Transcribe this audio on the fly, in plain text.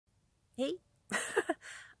Hey,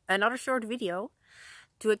 another short video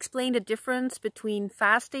to explain the difference between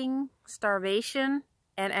fasting, starvation,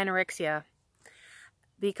 and anorexia.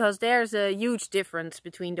 Because there's a huge difference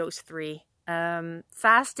between those three.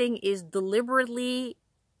 Fasting is deliberately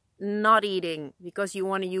not eating because you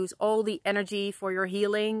want to use all the energy for your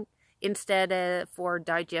healing instead for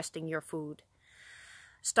digesting your food.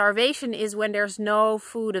 Starvation is when there's no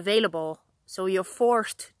food available, so you're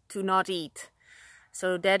forced to not eat.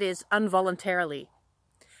 So that is involuntarily.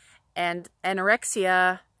 And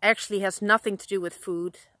anorexia actually has nothing to do with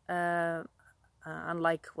food,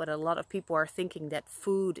 unlike what a lot of people are thinking, that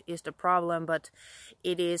food is the problem, but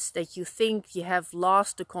it is that you think you have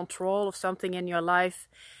lost the control of something in your life,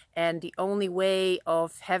 and the only way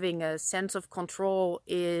of having a sense of control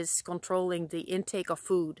is controlling the intake of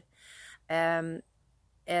food. And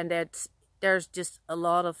that there's just a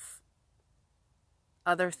lot of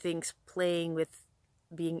other things playing with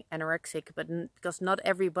being anorexic, but because not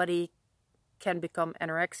everybody can become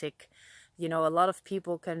anorexic. You know, a lot of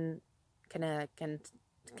people can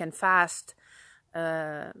fast,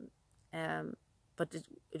 but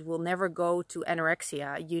it will never go to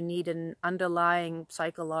anorexia. You need an underlying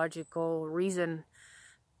psychological reason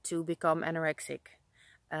to become anorexic.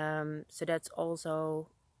 So that's also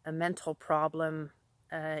a mental problem,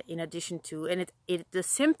 in addition to, and the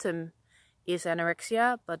symptom is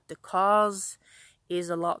anorexia, but the cause is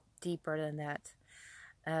a lot deeper than that.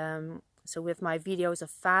 So with my videos of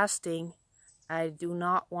fasting, I do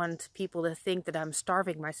not want people to think that I'm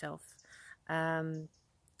starving myself,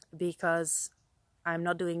 because I'm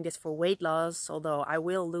not doing this for weight loss, although I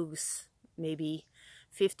will lose maybe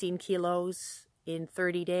 15 kilos in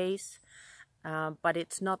 30 days, but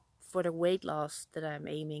it's not for the weight loss that I'm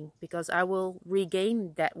aiming, because I will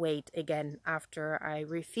regain that weight again after I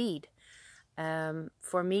refeed.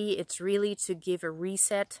 For me, it's really to give a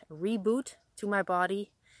reset, a reboot to my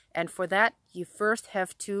body. And for that, you first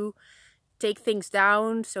have to take things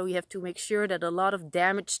down. So you have to make sure that a lot of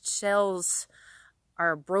damaged cells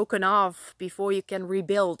are broken off before you can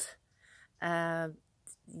rebuild. While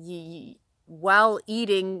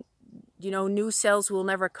eating, new cells will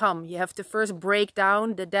never come. You have to first break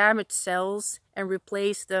down the damaged cells and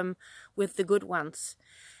replace them with the good ones.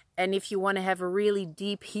 And if you want to have a really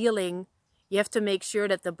deep healing, you have to make sure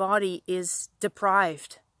that the body is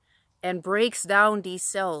deprived and breaks down these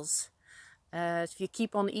cells. If you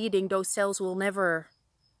keep on eating, those cells will never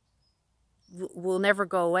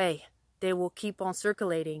go away. They will keep on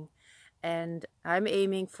circulating. And I'm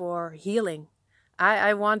aiming for healing.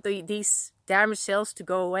 I want these damaged cells to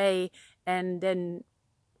go away and then,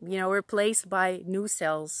 replaced by new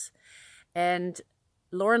cells. And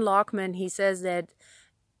Loren Lockman, he says that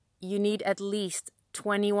you need at least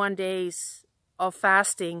 21 days of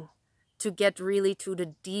fasting to get really to the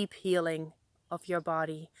deep healing of your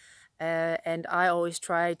body. And I always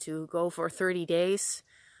try to go for 30 days,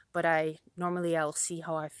 but I'll see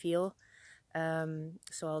how I feel.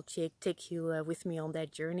 So I'll take you with me on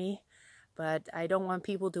that journey. But I don't want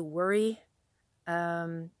people to worry,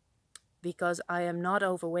 because I am not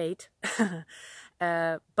overweight.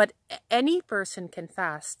 But any person can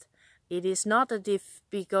fast. It is not as if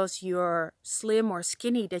because you're slim or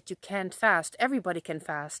skinny that you can't fast. Everybody can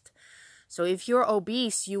fast. So if you're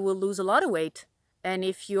obese, you will lose a lot of weight. And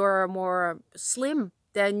if you're more slim,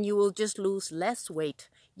 then you will just lose less weight.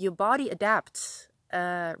 Your body adapts,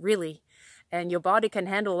 really. And your body can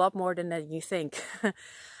handle a lot more than you think.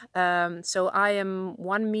 So I am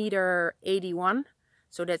 1.81 meters.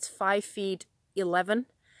 So that's 5'11".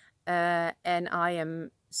 And I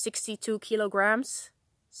am 62 kilograms.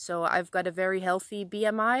 So I've got a very healthy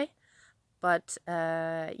BMI, but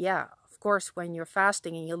yeah, of course, when you're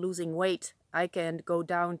fasting and you're losing weight, I can go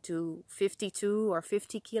down to 52 or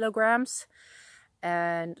 50 kilograms.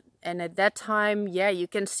 And at that time, yeah, you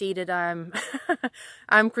can see that I'm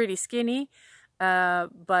I'm pretty skinny.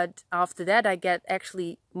 But after that, I get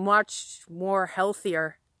actually much more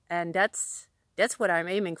healthier, and that's what I'm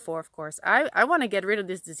aiming for. Of course, I want to get rid of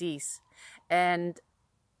this disease, and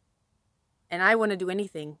I want to do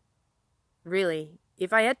anything, really.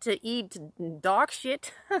 If I had to eat dog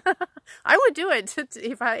shit, I would do it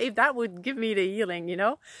if that would give me the healing,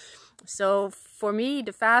 So for me,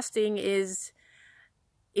 the fasting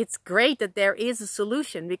it's great that there is a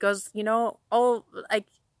solution, because,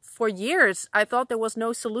 for years, I thought there was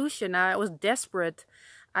no solution. I was desperate.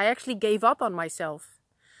 I actually gave up on myself.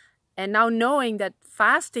 And now knowing that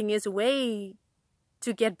fasting is a way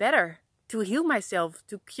to get better, to heal myself,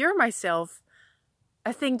 to cure myself,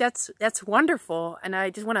 I think that's wonderful. And I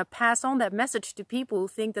just want to pass on that message to people who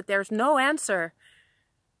think that there's no answer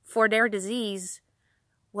for their disease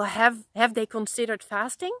well, have they considered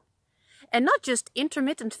fasting? And not just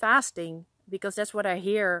intermittent fasting, because that's what I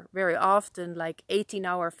hear very often, like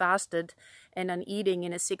 18-hour fasted and then eating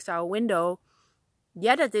in a 6-hour window.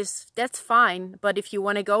 Yeah, that's fine. But if you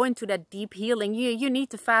want to go into that deep healing, you need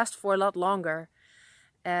to fast for a lot longer.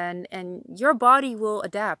 And your body will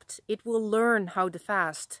adapt. It will learn how to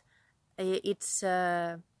fast. It's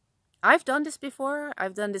I've done this before.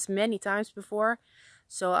 I've done this many times before.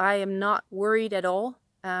 So I am not worried at all.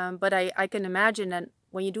 But I can imagine that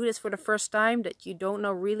when you do this for the first time, that you don't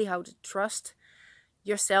know really how to trust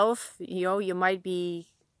yourself. You know, you might be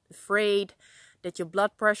afraid that your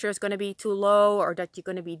blood pressure is going to be too low, or that you're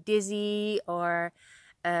going to be dizzy, or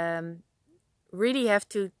really have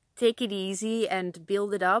to take it easy and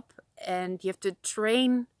build it up. And you have to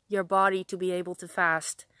train your body to be able to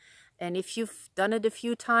fast. And if you've done it a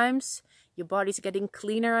few times, your body's getting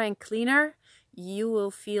cleaner and cleaner, you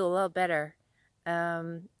will feel a lot better.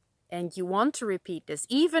 And you want to repeat this.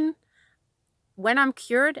 Even when I'm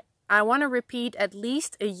cured, I want to repeat at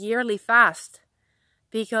least a yearly fast,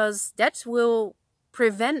 because that will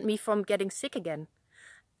prevent me from getting sick again.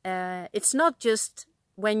 It's not just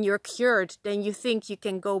when you're cured, then you think you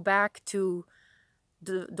can go back to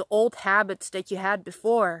the old habits that you had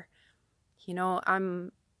before. You know,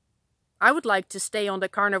 I would like to stay on the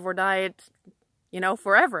carnivore diet, you know,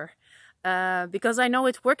 forever. Because I know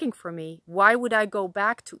it's working for me. Why would I go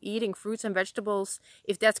back to eating fruits and vegetables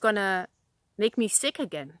if that's gonna make me sick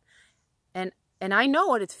again? And I know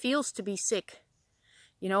what it feels to be sick.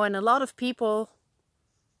 You know, and a lot of people,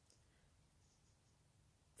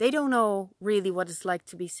 they don't know really what it's like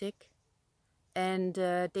to be sick. And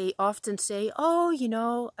they often say, oh, you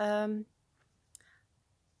know,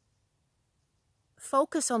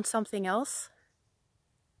 focus on something else.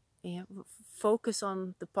 You know, focus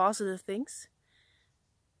on the positive things,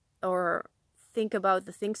 or think about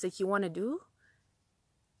the things that you want to do.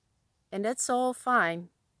 And that's all fine.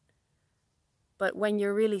 But when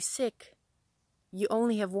you're really sick, you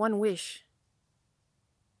only have one wish.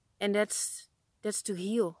 And that's to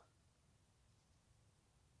heal.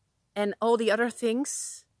 And all the other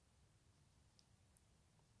things,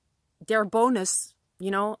 they're bonus.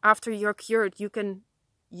 You know, after you're cured, you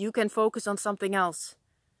can focus on something else.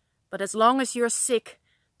 But as long as you're sick,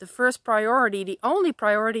 the first priority, the only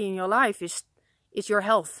priority in your life is your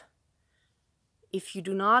health. If you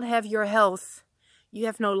do not have your health, you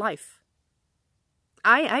have no life.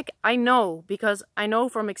 I know, because I know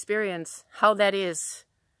from experience how that is.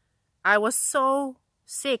 I was so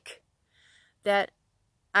sick that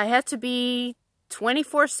I had to be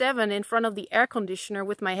 24/7 in front of the air conditioner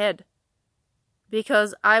with my head,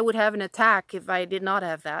 because I would have an attack if I did not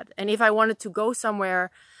have that. And if I wanted to go somewhere,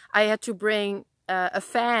 I had to bring a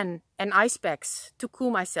fan and ice packs to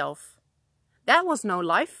cool myself. That was no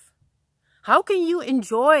life. How can you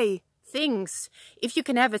enjoy things if you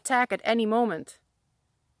can have an attack at any moment?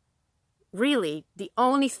 Really, the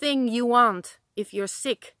only thing you want if you're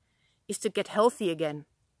sick is to get healthy again.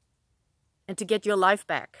 And to get your life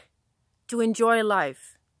back. To enjoy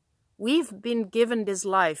life. We've been given this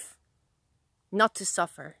life not to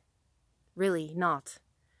suffer. Really not.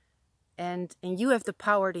 And you have the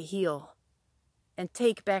power to heal and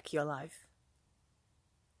take back your life.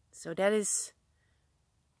 So that is,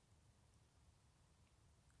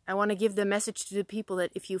 I want to give the message to the people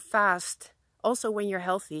that if you fast, also when you're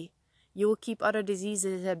healthy, you will keep other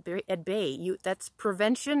diseases at bay. That's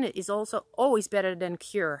prevention is also always better than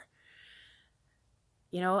cure.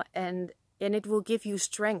 You know, and it will give you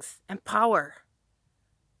strength and power.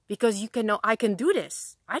 Because you can know, I can do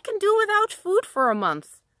this. I can do without food for a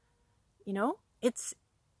month. You know, it's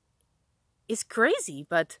crazy,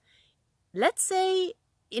 but let's say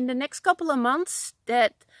in the next couple of months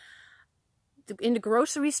that in the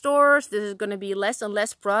grocery stores there's going to be less and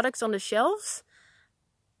less products on the shelves,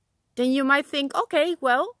 then you might think, okay,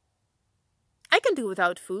 well, I can do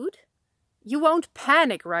without food. You won't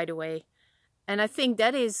panic right away. And I think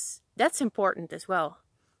that's important as well.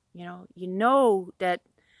 You know that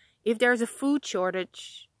if there's a food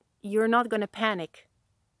shortage, you're not going to panic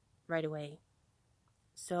right away.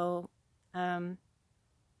 So, and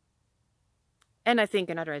I think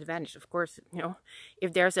another advantage, of course, you know,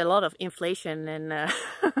 if there's a lot of inflation and,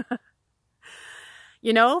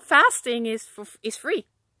 you know, fasting is free.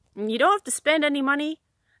 You don't have to spend any money.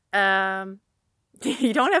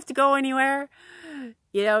 You don't have to go anywhere.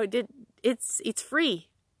 You know, it's free.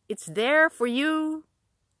 It's there for you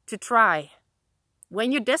to try.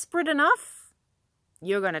 When you're desperate enough,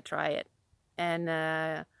 you're going to try it.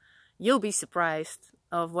 And you'll be surprised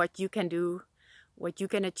of what you can do, what you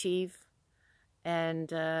can achieve. And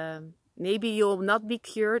Maybe you'll not be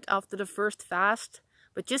cured after the first fast,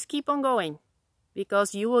 but just keep on going,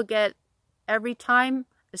 because you will get every time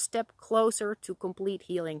a step closer to complete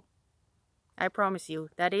healing. I promise you,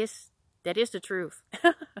 that is the truth.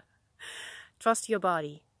 Trust your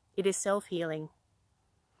body. It is self-healing.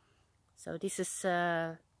 So this is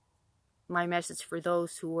my message for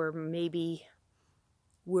those who are maybe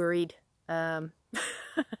worried. You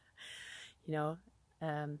know,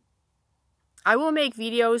 I will make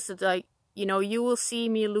videos that, like, you know, you will see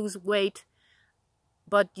me lose weight,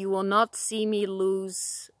 but you will not see me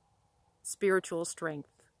lose spiritual strength.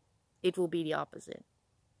 It will be the opposite.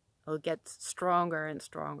 I'll get stronger and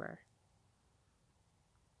stronger.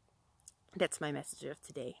 That's my message of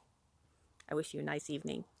today. I wish you a nice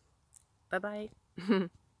evening. Bye-bye.